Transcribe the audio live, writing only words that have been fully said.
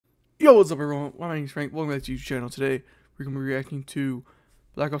Yo, what's up everyone? My name is Frank. Welcome back to YouTube channel. Today, we're going to be reacting to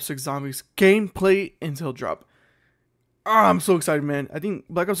Black Ops 6 Zombies gameplay intel drop. I'm so excited, man. I think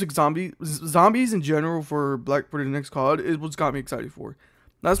Black Ops 6 Zombies in general for the next COD is what's got me excited for.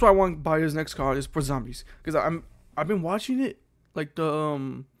 That's why I want to buy this next COD is for Zombies. Because I've been watching it, like I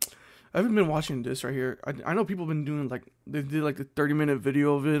haven't been watching this right here. I know people have been doing, like, they did like the 30-minute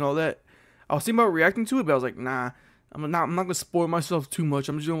video of it and all that. I was thinking about reacting to it, but I was like, nah. I'm not gonna spoil myself too much.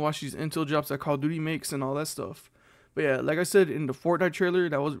 I'm just gonna watch these intel drops that Call of Duty makes and all that stuff. But yeah, like I said in the Fortnite trailer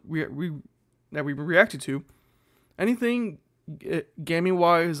that we reacted to, anything gaming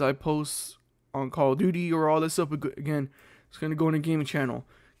wise I post on Call of Duty or all that stuff, again, it's gonna go in the gaming channel.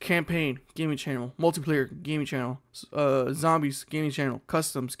 Campaign, gaming channel. Multiplayer, gaming channel. Zombies, gaming channel.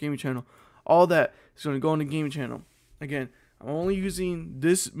 Customs, gaming channel. All that is gonna go in the gaming channel. Again, I'm only using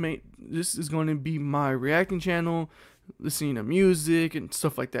this. This is going to be my reacting channel, listening to music and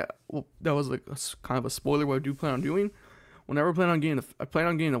stuff like that. Well, that was like kind of a spoiler. What I do plan on doing. Whenever I plan on getting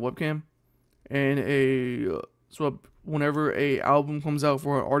a webcam, and whenever a album comes out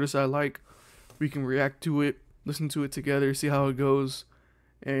for an artist I like, we can react to it, listen to it together, see how it goes,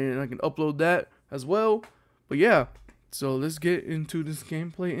 and I can upload that as well. But yeah, so let's get into this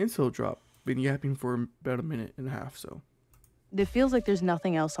gameplay intel drop. Been yapping for about a minute and a half, so. It feels like there's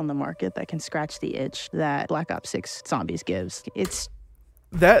nothing else on the market that can scratch the itch that Black Ops 6 Zombies gives. It's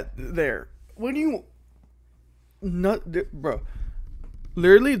that there. When you bro,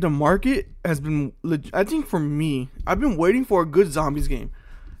 literally the market has been I think for me, I've been waiting for a good zombies game.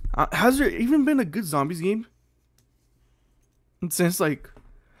 Has there even been a good zombies game since, like,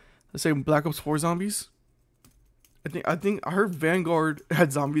 let's say Black Ops 4 Zombies? I think I heard Vanguard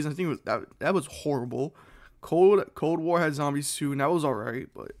had zombies. I think it was that was horrible. Cold War had zombies too, and that was alright,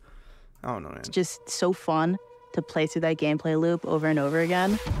 but I don't know, man. It's just so fun to play through that gameplay loop over and over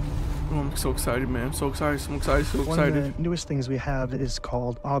again. Oh, I'm so excited, man. I'm so excited, so excited. One of the newest things we have is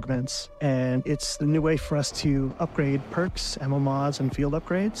called augments, and it's the new way for us to upgrade perks, ammo mods, and field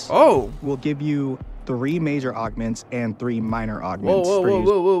upgrades. Oh! We'll give you 3 major augments and 3 minor augments. Whoa.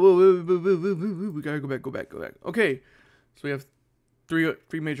 We gotta go back. Okay, so we have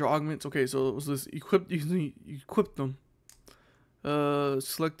three major augments. Okay, so it was this you equip them.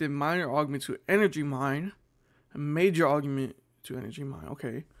 Selected minor augment to energy mine, a major augment to energy mine.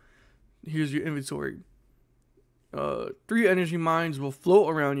 Okay, here's your inventory. 3 energy mines will float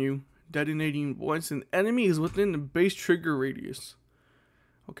around you, detonating once an enemy is within the base trigger radius.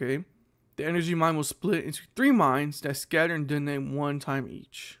 Okay, the energy mine will split into 3 mines that scatter and detonate 1 time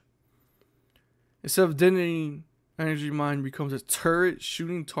each. Instead of detonating, energy mine becomes a turret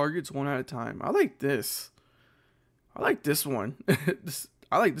shooting targets 1 at a time. I like this. I like this one.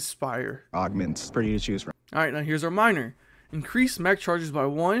 I like the Spire. Augments for you to choose from. Alright, now here's our minor. Increase max charges by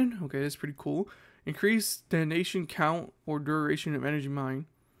 1. Okay, that's pretty cool. Increase detonation count or duration of energy mine.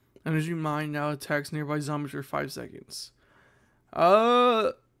 Energy mine now attacks nearby zombies for 5 seconds. If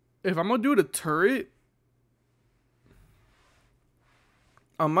I'm gonna do the turret,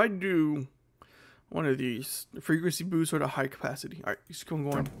 I might do one of these, the frequency boost or the high capacity. All right, just keep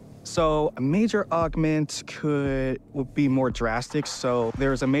going. So a major augment would be more drastic. So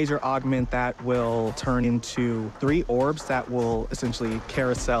there's a major augment that will turn into 3 orbs that will essentially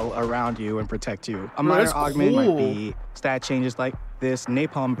carousel around you and protect you. A minor augment might be stat changes like this.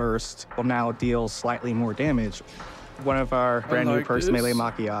 Napalm burst will now deal slightly more damage. One of our brand new perks, Melee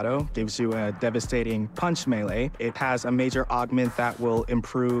Macchiato, gives you a devastating punch melee. It has a major augment that will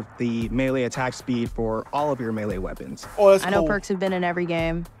improve the melee attack speed for all of your melee weapons. Oh, that's cool. I know perks have been in every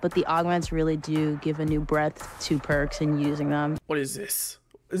game, but the augments really do give a new breadth to perks and using them. What is this?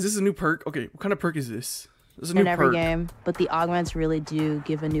 Is this a new perk? Okay, what kind of perk is this? This is a new in every perk. game, but the augments really do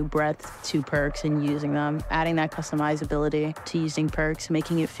give a new breadth to perks and using them, adding that customizability to using perks,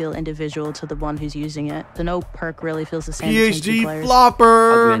 making it feel individual to the one who's using it. So no perk really feels the same between 2 players. PhD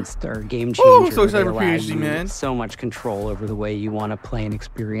flopper. Augments are game changer. Oh, I'm so excited for They allow PhD, you man. so much control over the way you want to play and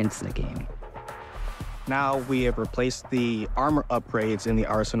experience the game. Now we have replaced the armor upgrades in the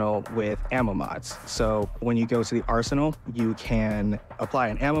arsenal with ammo mods. So when you go to the arsenal, you can apply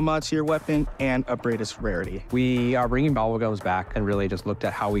an ammo mod to your weapon and upgrade its rarity. We are bringing Bubblegums back and really just looked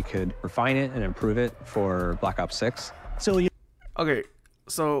at how we could refine it and improve it for Black Ops 6. Okay,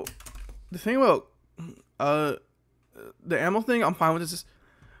 so the thing about the ammo thing, I'm fine with this.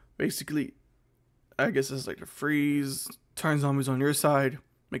 Basically, I guess it's like the freeze, turn zombies on your side,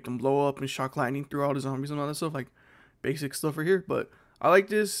 make them blow up and shock lightning through all the zombies and all that stuff, like basic stuff right here. But I like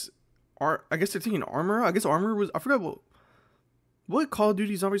this. I guess they're taking armor. I guess armor was, I forgot what Call of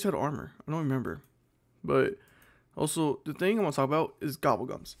Duty zombies had armor. I don't remember. But also the thing I want to talk about is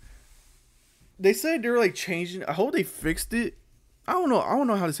Gobblegums. they said they were like changing. I hope they fixed it. I don't know. I don't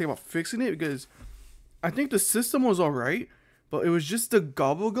know how to say about fixing it because I think the system was alright, but it was just the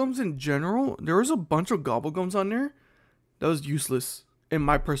gobblegums in general. There was a bunch of gobblegums on there that was useless, in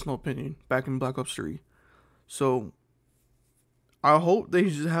my personal opinion, back in Black Ops 3. So I hope they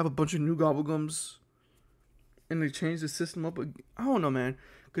just have a bunch of new gobblegums and they change the system up. I don't know, man,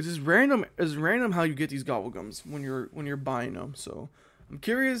 because it's random. It's random how you get these gobblegums when you're buying them. So I'm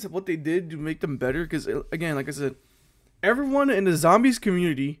curious what they did to make them better. Because again, like I said, everyone in the zombies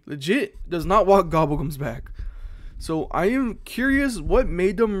community legit does not want gobblegums back. So I am curious what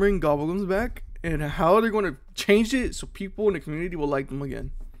made them bring gobblegums back and how they're going to change it so people in the community will like them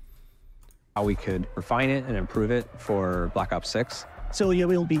again. How we could refine it and improve it for Black Ops 6. So yeah,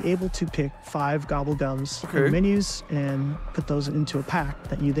 we'll be able to pick 5 gobblegums from the menus and put those into a pack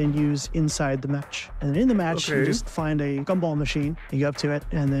that you then use inside the match. And in the match, you just find a gumball machine, you go up to it,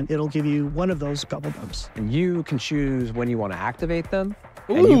 and then it'll give you one of those gobblegums. And you can choose when you want to activate them.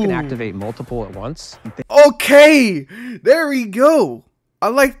 Ooh. And you can activate multiple at once. Okay, there we go. I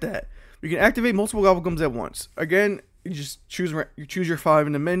like that. You can activate multiple gobblegums at once. Again, you just choose your 5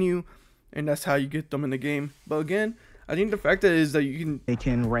 in the menu, and that's how you get them in the game. But again, I think the fact is that they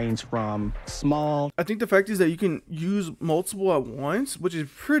can range from small. I think the fact is that you can use multiple at once, which is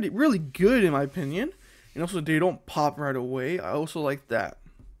really good in my opinion. And also they don't pop right away. I also like that.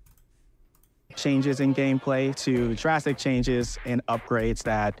 Changes in gameplay to drastic changes and upgrades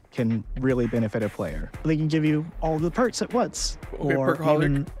that can really benefit a player. They can give you all the perks at once, or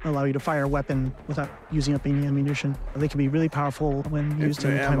even allow you to fire a weapon without using up any ammunition. They can be really powerful when used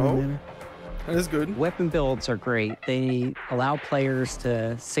in a timely manner. That is good. Weapon builds are great. They allow players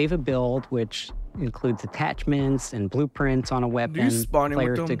to save a build, which includes attachments and blueprints on a weapon.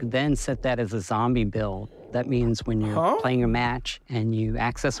 Players to then set that as a zombie build. That means when you're playing a match and you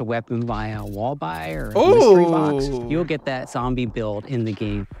access a weapon via a wall buy or a mystery box, you'll get that zombie build in the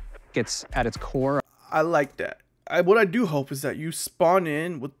game. It's at its core. I like that. What I do hope is that you spawn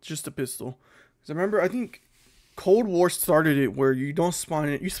in with just a pistol. Because I remember, I think Cold War started it where you don't spawn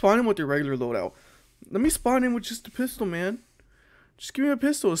in. You spawn in with your regular loadout. Let me spawn in with just a pistol, man. Just give me a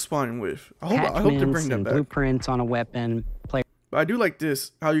pistol to spawn in with. I hope they bring that back. Blueprints on a weapon. But I do like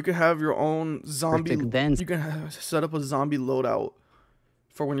this, how you can have your own zombie. You can set up a zombie loadout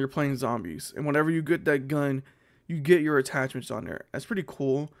for when you're playing zombies. And whenever you get that gun, you get your attachments on there. That's pretty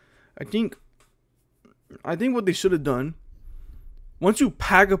cool. I think what they should have done, once you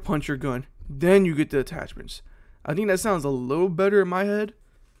pack a punch your gun, then you get the attachments. I think that sounds a little better in my head.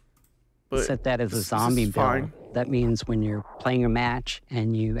 But set that as a zombie build. That means when you're playing a match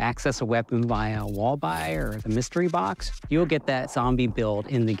and you access a weapon via a wall buy or the mystery box, you'll get that zombie build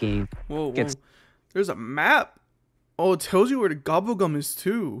in the game. Whoa. There's a map. Oh, it tells you where the gobblegum is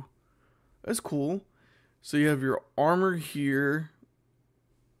too. That's cool. So you have your armor here,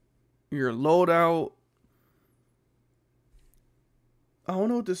 your loadout. I don't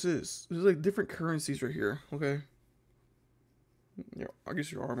know what this is. There's like different currencies right here. Okay. I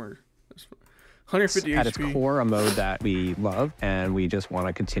guess your armor. 150 at HP. Its core, a mode that we love, and we just want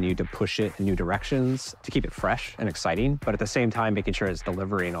to continue to push it in new directions to keep it fresh and exciting, but at the same time making sure it's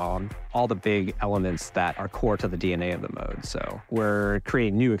delivering on all the big elements that are core to the DNA of the mode. So we're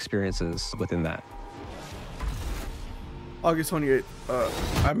creating new experiences within that. August 28th.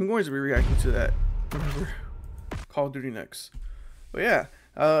 I'm going to be reacting to that. Call of Duty next. But yeah,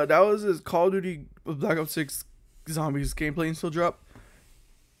 that was his Call of Duty Black Ops 6 Zombies gameplay and still drop.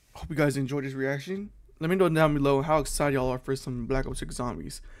 Hope you guys enjoyed this reaction. Let me know down below how excited y'all are for some Black Ops 6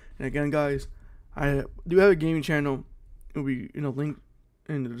 Zombies. And again, guys, I do have a gaming channel. It'll be in a link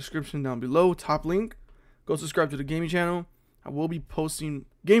in the description down below, top link. Go subscribe to the gaming channel. I will be posting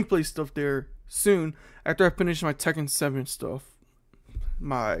gameplay stuff there soon after I finish my Tekken 7 stuff.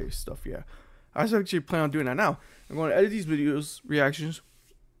 Yeah. I actually plan on doing that now. I'm going to edit these videos, reactions,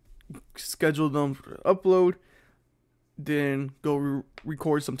 schedule them for upload, then go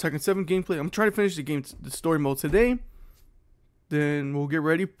record some Tekken 7 gameplay. I'm trying to finish the story mode today. Then we'll get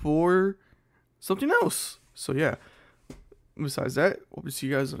ready for something else. So yeah. Besides that, hope to see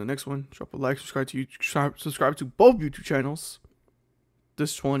you guys on the next one. Drop a like, subscribe to both YouTube channels.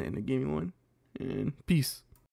 This one and the gaming one. And peace.